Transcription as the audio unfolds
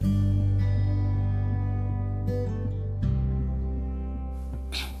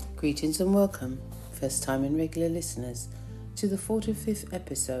Greetings and welcome, first time and regular listeners, to the 45th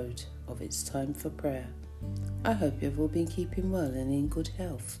episode of It's Time for Prayer. I hope you've all been keeping well and in good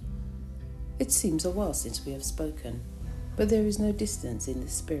health. It seems a while since we have spoken, but there is no distance in the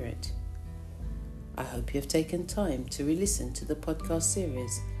spirit. I hope you have taken time to re-listen to the podcast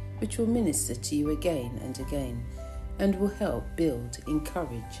series, which will minister to you again and again, and will help build,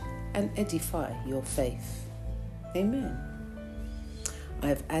 encourage, and edify your faith. Amen. I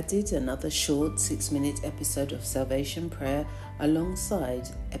have added another short 6-minute episode of Salvation Prayer alongside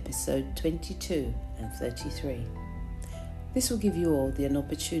episode 22 and 33. This will give you all an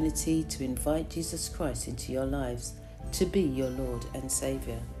opportunity to invite Jesus Christ into your lives to be your Lord and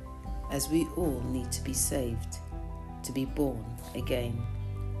Saviour, as we all need to be saved, to be born again.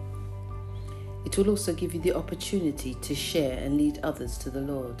 It will also give you the opportunity to share and lead others to the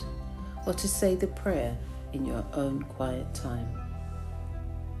Lord, or to say the prayer in your own quiet time.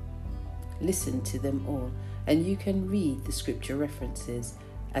 Listen to them all, and you can read the scripture references,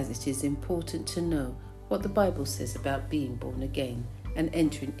 as it is important to know what the Bible says about being born again and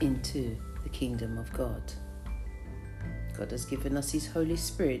entering into the kingdom of God. God has given us His Holy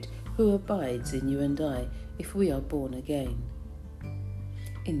Spirit, who abides in you and I if we are born again.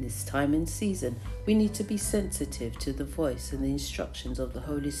 In this time and season, we need to be sensitive to the voice and the instructions of the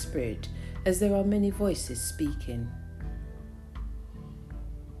Holy Spirit, as there are many voices speaking.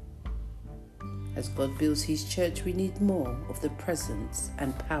 As God builds His church, we need more of the presence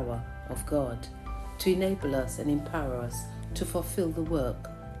and power of God to enable us and empower us to fulfill the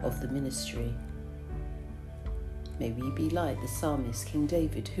work of the ministry. May we be like the psalmist King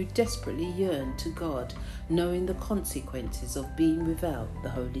David, who desperately yearned to God, knowing the consequences of being without the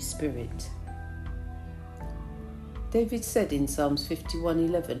Holy Spirit. David said in Psalms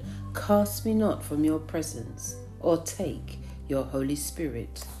 51:11, "Cast me not from your presence, or take your Holy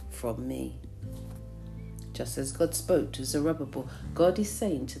Spirit from me." Just as God spoke to Zerubbabel, God is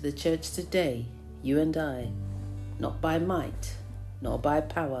saying to the church today, you and I, not by might, nor by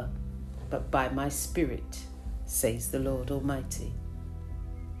power, but by my Spirit, says the Lord Almighty.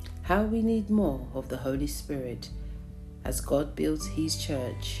 How we need more of the Holy Spirit as God builds His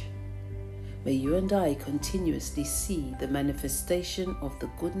church. May you and I continuously see the manifestation of the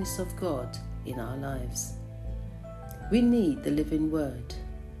goodness of God in our lives. We need the living Word.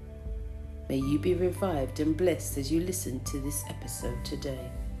 May you be revived and blessed as you listen to this episode today.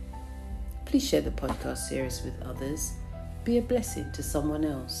 Please share the podcast series with others. Be a blessing to someone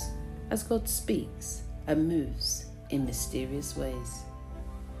else as God speaks and moves in mysterious ways.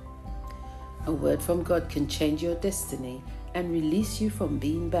 A word from God can change your destiny and release you from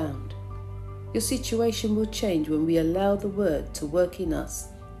being bound. Your situation will change when we allow the Word to work in us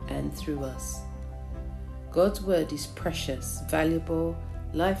and through us. God's Word is precious, valuable,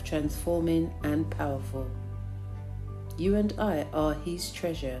 life-transforming and powerful. You and I are His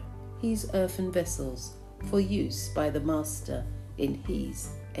treasure, His earthen vessels for use by the Master in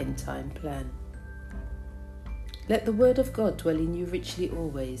His end-time plan. Let the Word of God dwell in you richly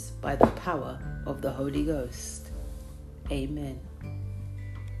always by the power of the Holy Ghost. Amen.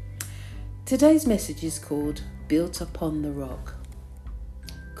 Today's message is called Built Upon the Rock.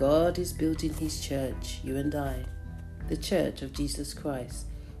 God is building His church, you and I, the Church of Jesus Christ,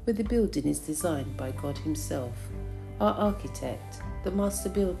 where the building is designed by God Himself, our architect, the master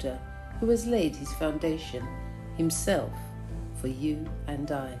builder, who has laid His foundation Himself for you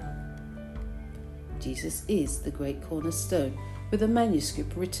and I. Jesus is the great cornerstone, with a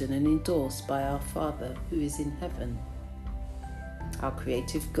manuscript written and endorsed by our Father who is in heaven. Our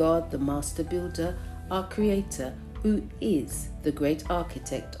creative God, the master builder, our Creator, who is the great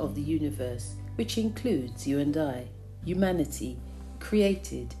architect of the universe, which includes you and I, humanity,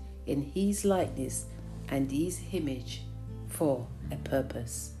 created in His likeness and His image for a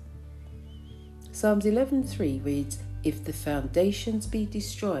purpose. Psalms 11:3 reads, "If the foundations be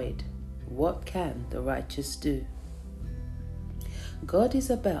destroyed, what can the righteous do?" God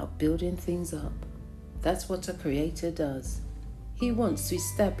is about building things up. That's what a creator does. He wants to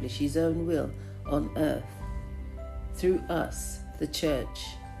establish His own will on earth through us, the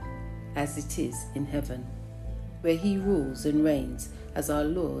church, as it is in heaven, where He rules and reigns as our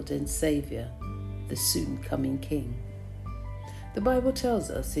Lord and Saviour, the soon-coming King. The Bible tells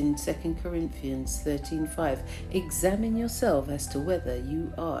us in 2 Corinthians 13:5, "Examine yourself as to whether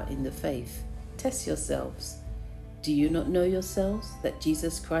you are in the faith. Test yourselves. Do you not know yourselves that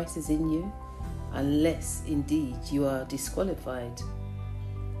Jesus Christ is in you? Unless indeed you are disqualified.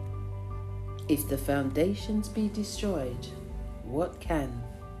 If the foundations be destroyed, what can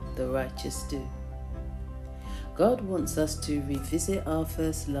the righteous do?" God wants us to revisit our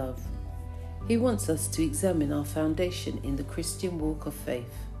first love. He wants us to examine our foundation in the Christian walk of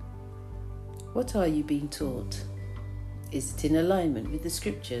faith. What are you being taught? Is it in alignment with the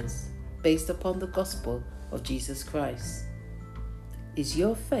scriptures, based upon the gospel of Jesus Christ? Is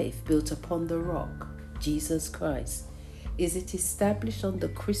your faith built upon the rock, Jesus Christ? Is it established on the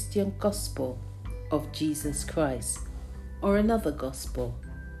Christian gospel of Jesus Christ, or another gospel?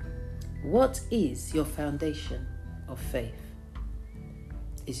 What is your foundation of faith?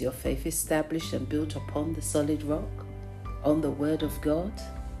 Is your faith established and built upon the solid rock, on the Word of God?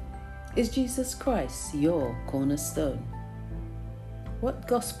 Is Jesus Christ your cornerstone? What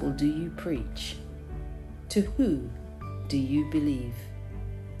gospel do you preach? To who do you believe?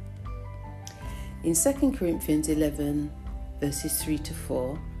 In 2 Corinthians 11, verses 3 to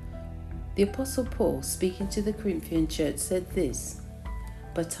 4, the Apostle Paul, speaking to the Corinthian church, said this,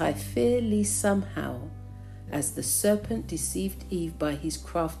 "But I fear lest somehow, as the serpent deceived Eve by his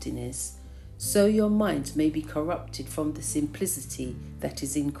craftiness, so your minds may be corrupted from the simplicity that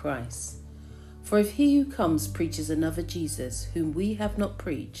is in Christ. For if he who comes preaches another Jesus, whom we have not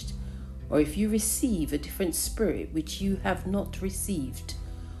preached, or if you receive a different spirit which you have not received,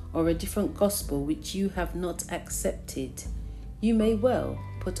 or a different gospel which you have not accepted, you may well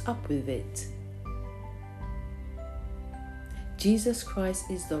put up with it. Jesus Christ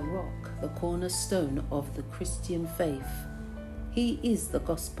is the rock, the cornerstone of the Christian faith. He is the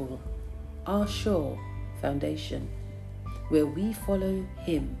gospel, our sure foundation, where we follow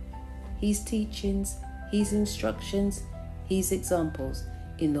him, his teachings, his instructions, his examples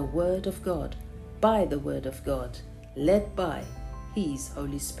in the Word of God, by the Word of God, led by his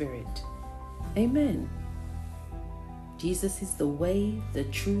Holy Spirit. Amen. Jesus is the way, the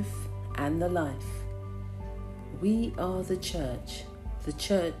truth, and the life. We are the church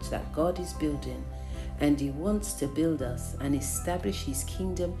that God is building, and he wants to build us and establish his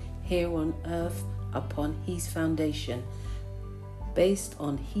kingdom here on earth upon his foundation, based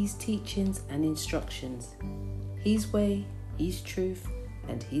on his teachings and instructions, his way, his truth,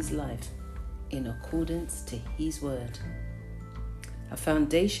 and his life, in accordance to his word. A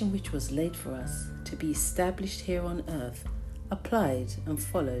foundation which was laid for us to be established here on earth, applied and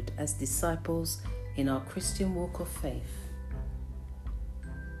followed as disciples in our Christian walk of faith.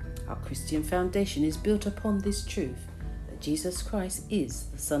 Our Christian foundation is built upon this truth that Jesus Christ is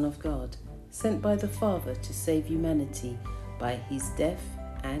the Son of God, sent by the Father to save humanity by his death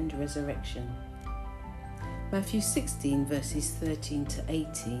and resurrection. Matthew 16 verses 13 to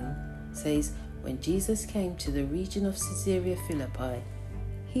 18 says, "When Jesus came to the region of Caesarea Philippi,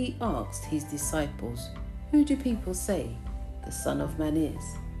 he asked his disciples, 'Who do people say the Son of Man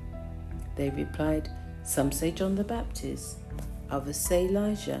is?' They replied, 'Some say John the Baptist, others say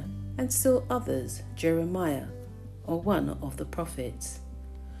Elijah, and still others Jeremiah, or one of the prophets.'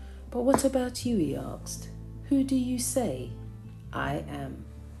 'But what about you?' he asked. 'Who do you say I am?'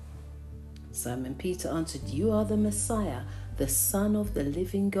 Simon Peter answered, 'You are the Messiah, the Son of the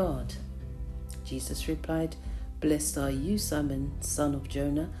living God.' Jesus replied, 'Blessed are you, Simon, son of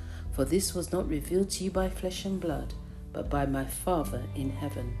Jonah, for this was not revealed to you by flesh and blood, but by my Father in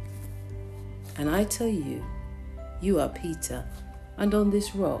heaven. And I tell you, you are Peter, and on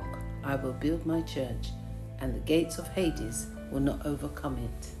this rock I will build my church, and the gates of Hades will not overcome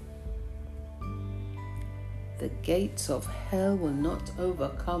it.'" The gates of hell will not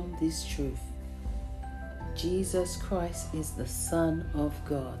overcome this truth. Jesus Christ is the Son of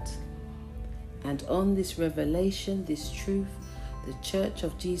God. And on this revelation, this truth, the Church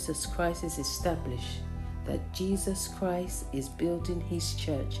of Jesus Christ is established, that Jesus Christ is building his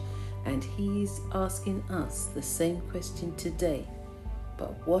church, and he is asking us the same question today.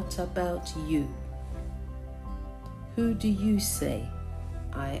 But what about you? Who do you say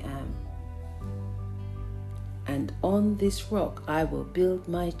I am? "And on this rock I will build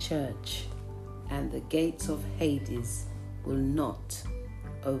my church, and the gates of Hades will not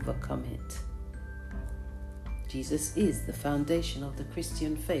overcome it." Jesus is the foundation of the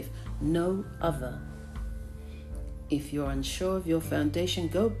Christian faith, no other. If you're unsure of your foundation,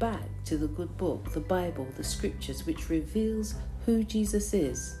 go back to the good book, the Bible, the scriptures, which reveals who Jesus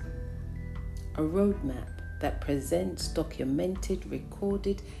is. A roadmap that presents documented,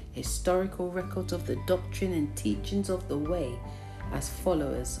 recorded, historical records of the doctrine and teachings of the way as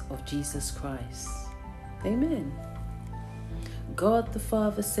followers of Jesus Christ. Amen. God the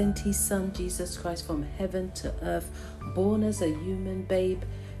Father sent his Son Jesus Christ from heaven to earth, born as a human babe,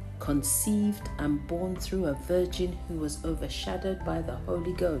 conceived and born through a virgin who was overshadowed by the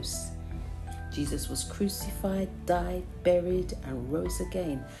Holy Ghost. Jesus was crucified, died, buried, and rose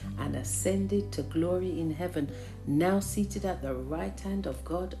again, and ascended to glory in heaven, now seated at the right hand of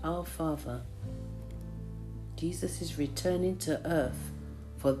God our Father. Jesus is returning to earth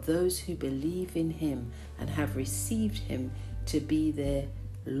for those who believe in him and have received him to be their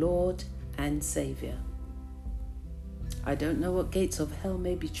Lord and Saviour. I don't know what gates of hell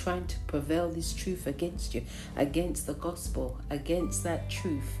may be trying to prevail this truth against you, against the gospel, against that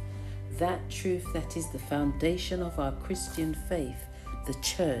truth that is the foundation of our Christian faith, the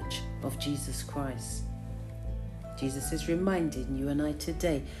Church of Jesus Christ. Jesus is reminding you and I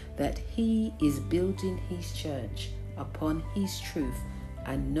today that he is building his church upon his truth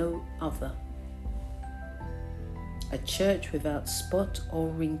and no other. A church without spot or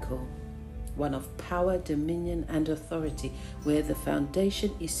wrinkle, one of power, dominion, and authority, where the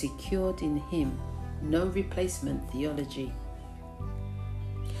foundation is secured in him, no replacement theology.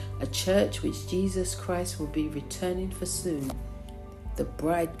 A church which Jesus Christ will be returning for soon, the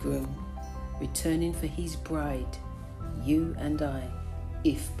bridegroom returning for his bride, you and I,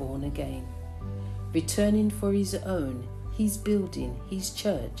 if born again. Returning for his own, his building, his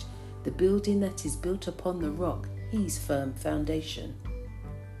church, the building that is built upon the rock, his firm foundation.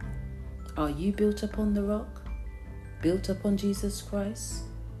 Are you built upon the rock? Built upon Jesus Christ?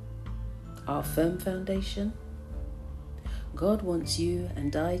 Our firm foundation? God wants you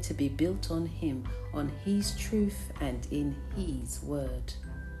and I to be built on him, on his truth and in his word.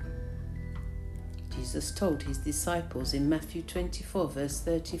 Jesus told his disciples in Matthew 24 verse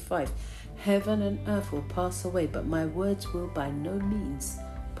 35, "Heaven and earth will pass away, but my words will by no means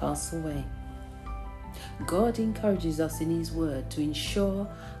pass away." God encourages us in his word to ensure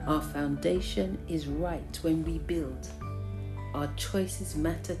our foundation is right when we build. Our choices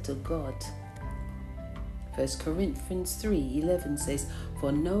matter to God. 1 Corinthians 3:11 says,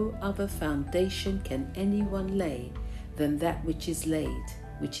 "For no other foundation can anyone lay than that which is laid,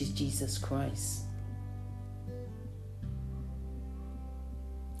 which is Jesus Christ."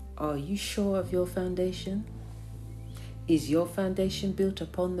 Are you sure of your foundation? Is your foundation built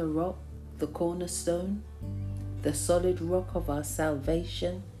upon the rock, the cornerstone, the solid rock of our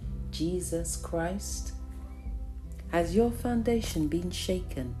salvation, Jesus Christ? Has your foundation been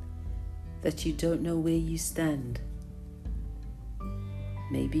shaken that you don't know where you stand?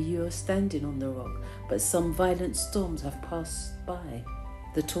 Maybe you are standing on the rock, but some violent storms have passed by,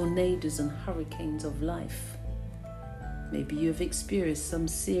 the tornadoes and hurricanes of life. Maybe you have experienced some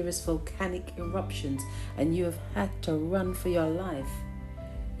serious volcanic eruptions and you have had to run for your life.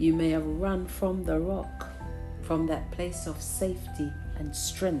 You may have run from the rock, from that place of safety and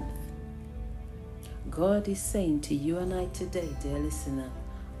strength. God is saying to you and I today, dear listener,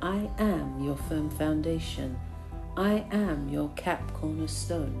 I am your firm foundation. I am your cap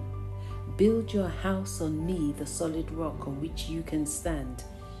cornerstone. Build your house on me, the solid rock on which you can stand,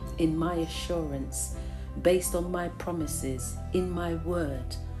 in my assurance, based on my promises, in my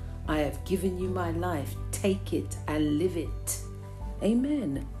word. I have given you my life. Take it and live it.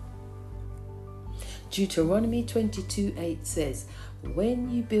 Amen. Deuteronomy 22:8 says, "When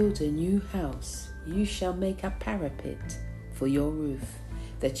you build a new house, you shall make a parapet for your roof,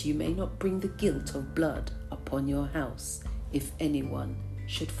 that you may not bring the guilt of blood upon your house, if anyone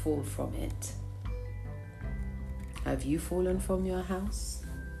should fall from it." Have you fallen from your house,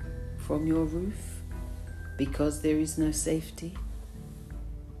 from your roof, because there is no safety?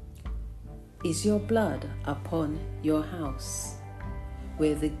 Is your blood upon your house,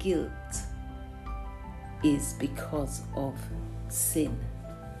 where the guilt is because of sin?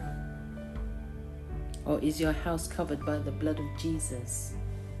 Or is your house covered by the blood of Jesus?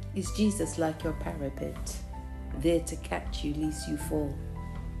 Is Jesus like your parapet, there to catch you lest you fall?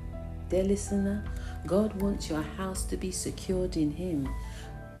 Dear listener, God wants your house to be secured in him.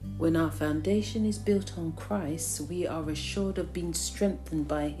 When our foundation is built on Christ, we are assured of being strengthened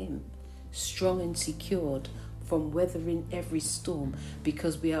by him, strong and secured from weathering every storm,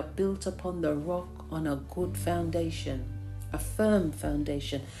 because we are built upon the rock, on a good foundation, a firm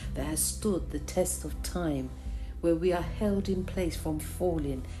foundation that has stood the test of time, where we are held in place from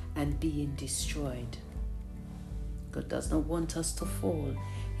falling and being destroyed. God does not want us to fall.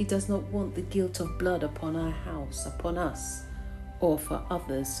 He does not want the guilt of blood upon our house, upon us, or for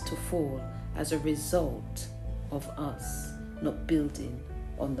others to fall as a result of us not building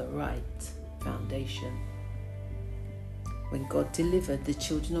on the right foundation. When God delivered the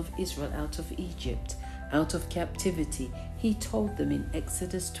children of Israel out of Egypt, out of captivity, he told them in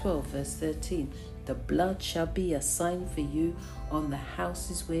Exodus 12 verse 13, "The blood shall be a sign for you on the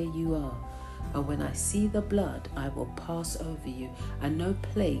houses where you are. And when I see the blood, I will pass over you, and no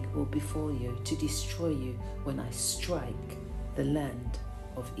plague will befall you to destroy you when I strike the land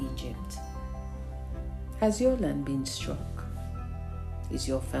of Egypt. Has your land been struck? Is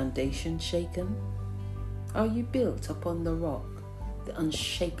your foundation shaken? Are you built upon the rock, the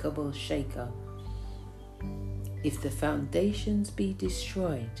unshakable shaker? If the foundations be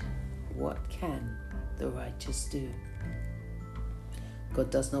destroyed, what can the righteous do? God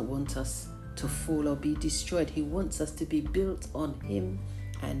does not want us to fall or be destroyed. He wants us to be built on Him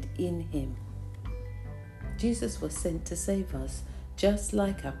and in Him. Jesus was sent to save us, just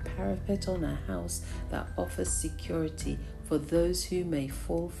like a parapet on a house that offers security for those who may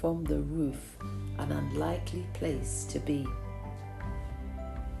fall from the roof, an unlikely place to be.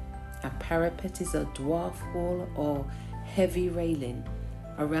 A parapet is a dwarf wall or heavy railing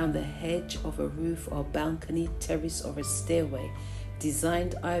around the hedge of a roof or balcony, terrace or a stairway,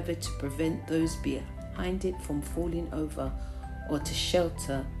 designed either to prevent those behind it from falling over or to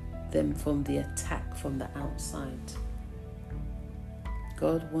shelter them from the attack from the outside.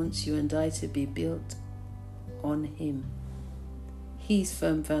 God wants you and I to be built on Him, His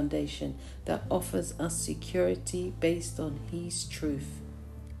firm foundation that offers us security based on His truth.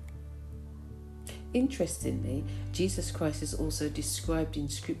 Interestingly, Jesus Christ is also described in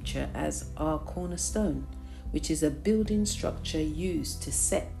Scripture as our cornerstone, which is a building structure used to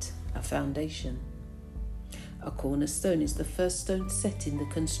set a foundation. A cornerstone is the first stone set in the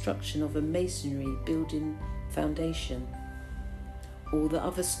construction of a masonry building foundation. All the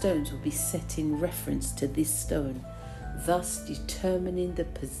other stones will be set in reference to this stone, thus determining the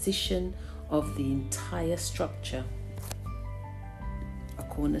position of the entire structure. A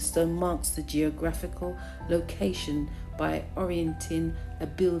cornerstone marks the geographical location by orienting a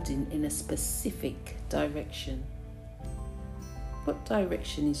building in a specific direction. What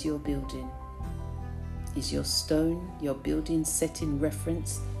direction is your building? Is your stone, your building, set in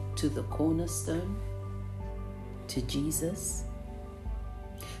reference to the cornerstone? To Jesus?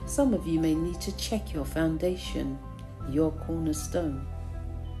 Some of you may need to check your foundation, your cornerstone.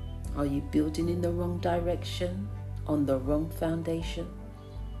 Are you building in the wrong direction, on the wrong foundation?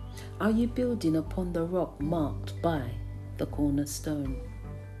 Are you building upon the rock marked by the cornerstone?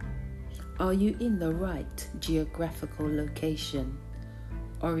 Are you in the right geographical location,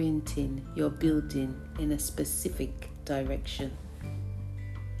 orienting your building in a specific direction?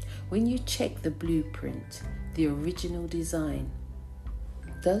 When you check the blueprint, the original design,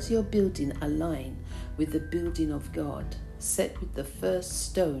 does your building align with the building of God, set with the first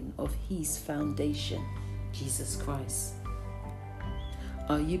stone of His foundation, Jesus Christ?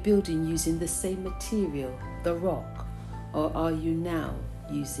 Are you building using the same material, the rock, or are you now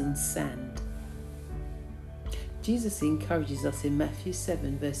using sand? Jesus encourages us in Matthew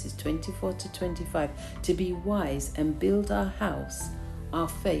 7 verses 24 to 25 to be wise and build our house, our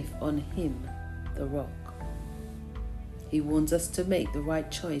faith, on Him, the rock. He warns us to make the right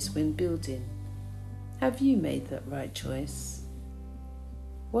choice when building. Have you made that right choice?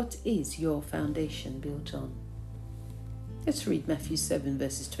 What is your foundation built on? Let's read Matthew 7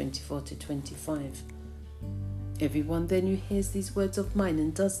 verses 24 to 25. Everyone then who hears these words of mine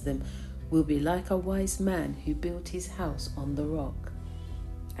and does them will be like a wise man who built his house on the rock.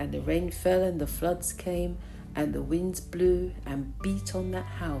 And the rain fell and the floods came and the winds blew and beat on that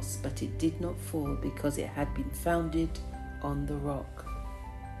house, but it did not fall because it had been founded on the rock.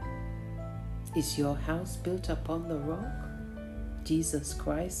 Is your house built upon the rock, Jesus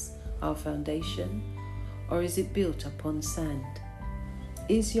Christ, our foundation, or is it built upon sand?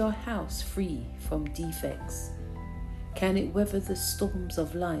 Is your house free from defects? Can it weather the storms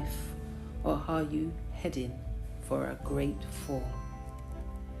of life, or are you heading for a great fall?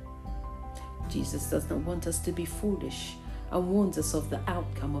 Jesus does not want us to be foolish and warns us of the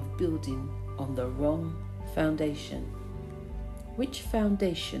outcome of building on the wrong foundation. Which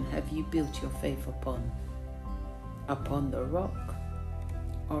foundation have you built your faith upon? Upon the rock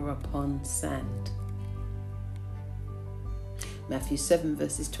or upon sand? Matthew 7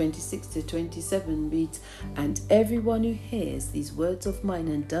 verses 26 to 27 reads, And everyone who hears these words of mine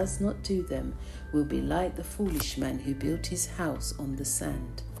and does not do them will be like the foolish man who built his house on the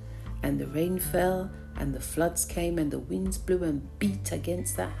sand. And the rain fell, and the floods came, and the winds blew and beat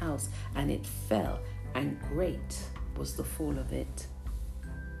against that house, and it fell, and great was the fall of it.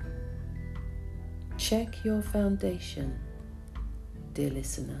 Check your foundation, dear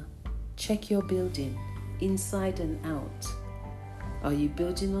listener. Check your building, inside and out. Are you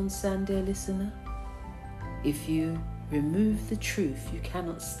building on sand, dear listener? If you remove the truth, you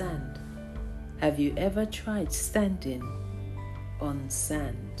cannot stand. Have you ever tried standing on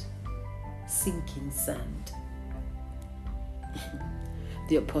sand? sinking sand.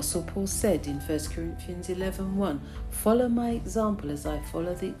 The Apostle Paul said in 1 Corinthians 11:1, "Follow my example as I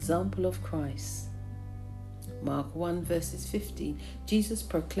follow the example of Christ." Mark 1 verses 15, Jesus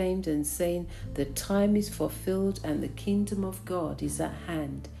proclaimed and saying, "The time is fulfilled and the kingdom of God is at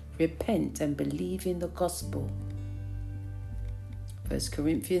hand. Repent and believe in the gospel." 1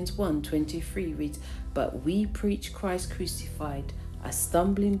 Corinthians 1:23 reads, "But we preach Christ crucified, a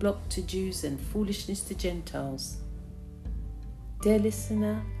stumbling block to Jews and foolishness to Gentiles." Dear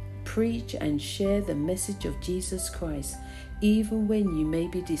listener, preach and share the message of Jesus Christ, even when you may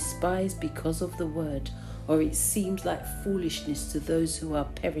be despised because of the word, or it seems like foolishness to those who are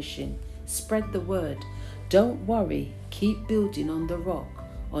perishing. Spread the word. Don't worry. Keep building on the rock,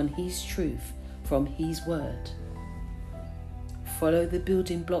 on His truth, from His word. Follow the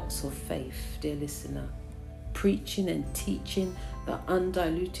building blocks of faith, dear listener, preaching and teaching the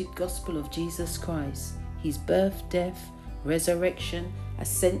undiluted gospel of Jesus Christ, His birth, death, resurrection,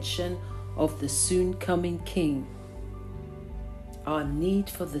 ascension of the soon coming King, our need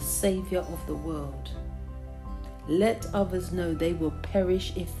for the Saviour of the world. Let others know they will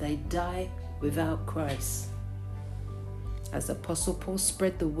perish if they die without Christ. As Apostle Paul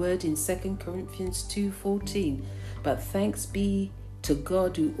spread the word in 2 Corinthians 2:14, "But thanks be to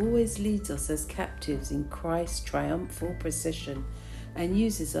God who always leads us as captives in Christ's triumphal procession and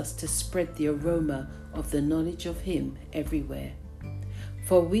uses us to spread the aroma of the knowledge of Him everywhere.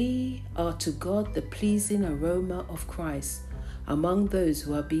 For we are to God the pleasing aroma of Christ among those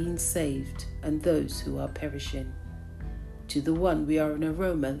who are being saved and those who are perishing. To the one we are an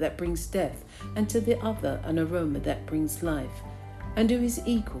aroma that brings death, and to the other an aroma that brings life. And who is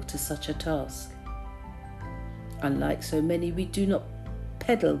equal to such a task? Unlike so many, we do not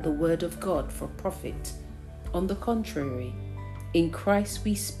peddle the word of God for profit. On the contrary, in Christ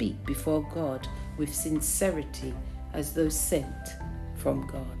we speak before God with sincerity as though sent from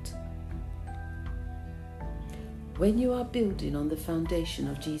God." When you are building on the foundation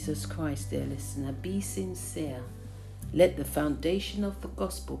of Jesus Christ, dear listener, be sincere. Let the foundation of the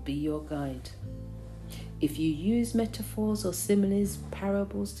gospel be your guide. If you use metaphors or similes,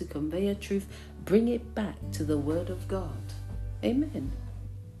 parables to convey a truth, bring it back to the word of God. Amen.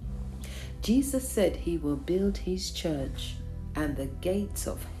 Jesus said He will build His church, and the gates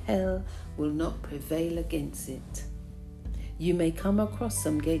of hell will not prevail against it. You may come across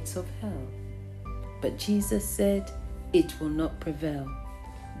some gates of hell, but Jesus said it will not prevail.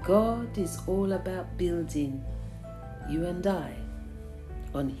 God is all about building you and I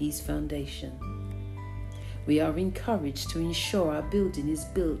on His foundation. We are encouraged to ensure our building is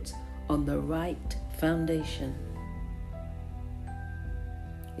built on the right foundation.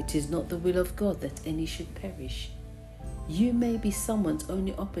 It is not the will of God that any should perish. You may be someone's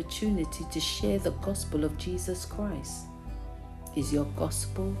only opportunity to share the gospel of Jesus Christ. Is your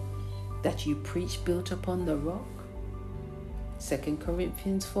gospel that you preach built upon the rock? 2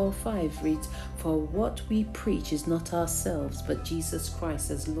 Corinthians 4:5 reads, "For what we preach is not ourselves, but Jesus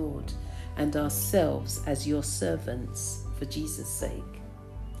Christ as Lord, and ourselves as your servants for Jesus' sake."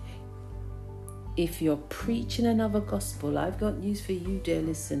 If you're preaching another gospel, I've got news for you, dear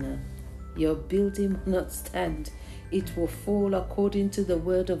listener. Your building will not stand. It will fall according to the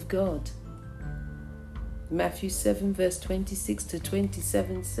word of God. Matthew 7 verse 26 to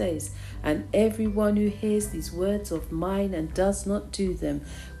 27 says, "And everyone who hears these words of mine and does not do them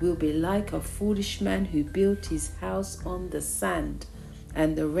will be like a foolish man who built his house on the sand.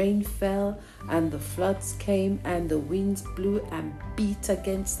 And the rain fell, and the floods came, and the winds blew and beat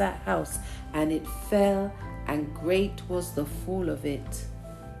against that house, and it fell, and great was the fall of it."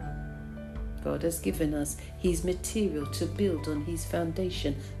 God has given us His material to build on His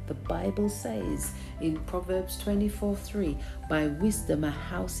foundation. The Bible says in Proverbs 24:3, "By wisdom a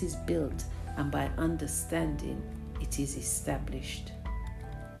house is built, and by understanding it is established."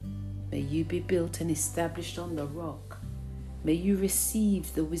 May you be built and established on the rock. May you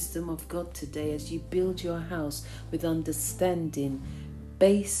receive the wisdom of God today as you build your house with understanding,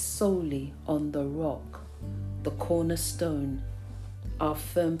 based solely on the rock, the cornerstone, our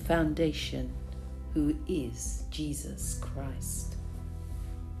firm foundation, who is Jesus Christ.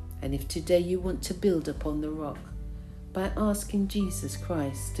 And if today you want to build upon the rock by asking Jesus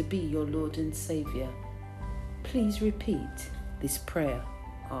Christ to be your Lord and Saviour, please repeat this prayer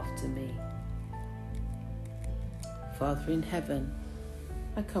after me. Father in heaven,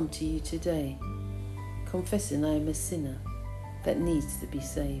 I come to you today, confessing I am a sinner that needs to be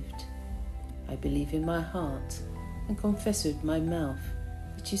saved. I believe in my heart and confess with my mouth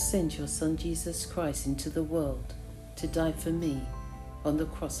that you sent your Son Jesus Christ into the world to die for me on the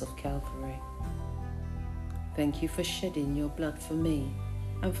cross of Calvary. Thank you for shedding your blood for me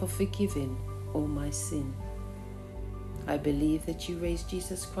and for forgiving all my sin. I believe that you raised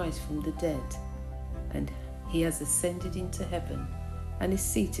Jesus Christ from the dead, and he has ascended into heaven and is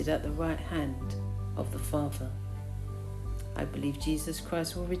seated at the right hand of the Father. I believe Jesus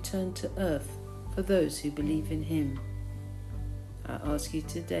Christ will return to earth for those who believe in him. I ask you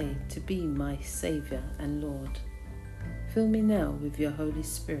today to be my Saviour and Lord. Fill me now with your Holy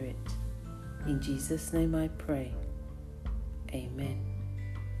Spirit. In Jesus' name I pray. Amen.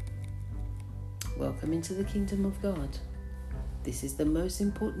 Welcome into the kingdom of God. This is the most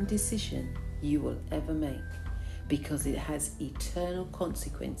important decision you will ever make, because it has eternal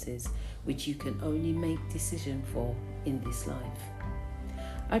consequences which you can only make decision for in this life.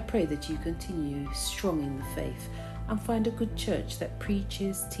 I pray that you continue strong in the faith and find a good church that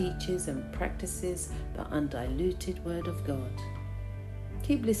preaches, teaches and practices the undiluted word of God.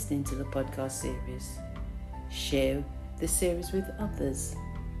 Keep listening to the podcast series. Share the series with others.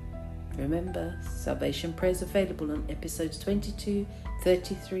 Remember, salvation prayers available on episodes 22,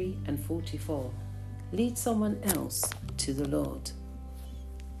 33 and 44. Lead someone else to the Lord.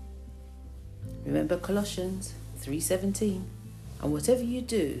 Remember Colossians 3:17. And whatever you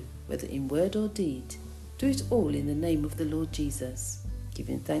do, whether in word or deed, do it all in the name of the Lord Jesus,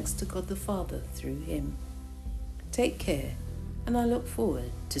 giving thanks to God the Father through him. Take care, and I look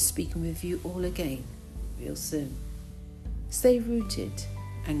forward to speaking with you all again real soon. Stay rooted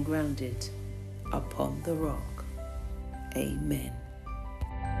and grounded upon the rock. Amen.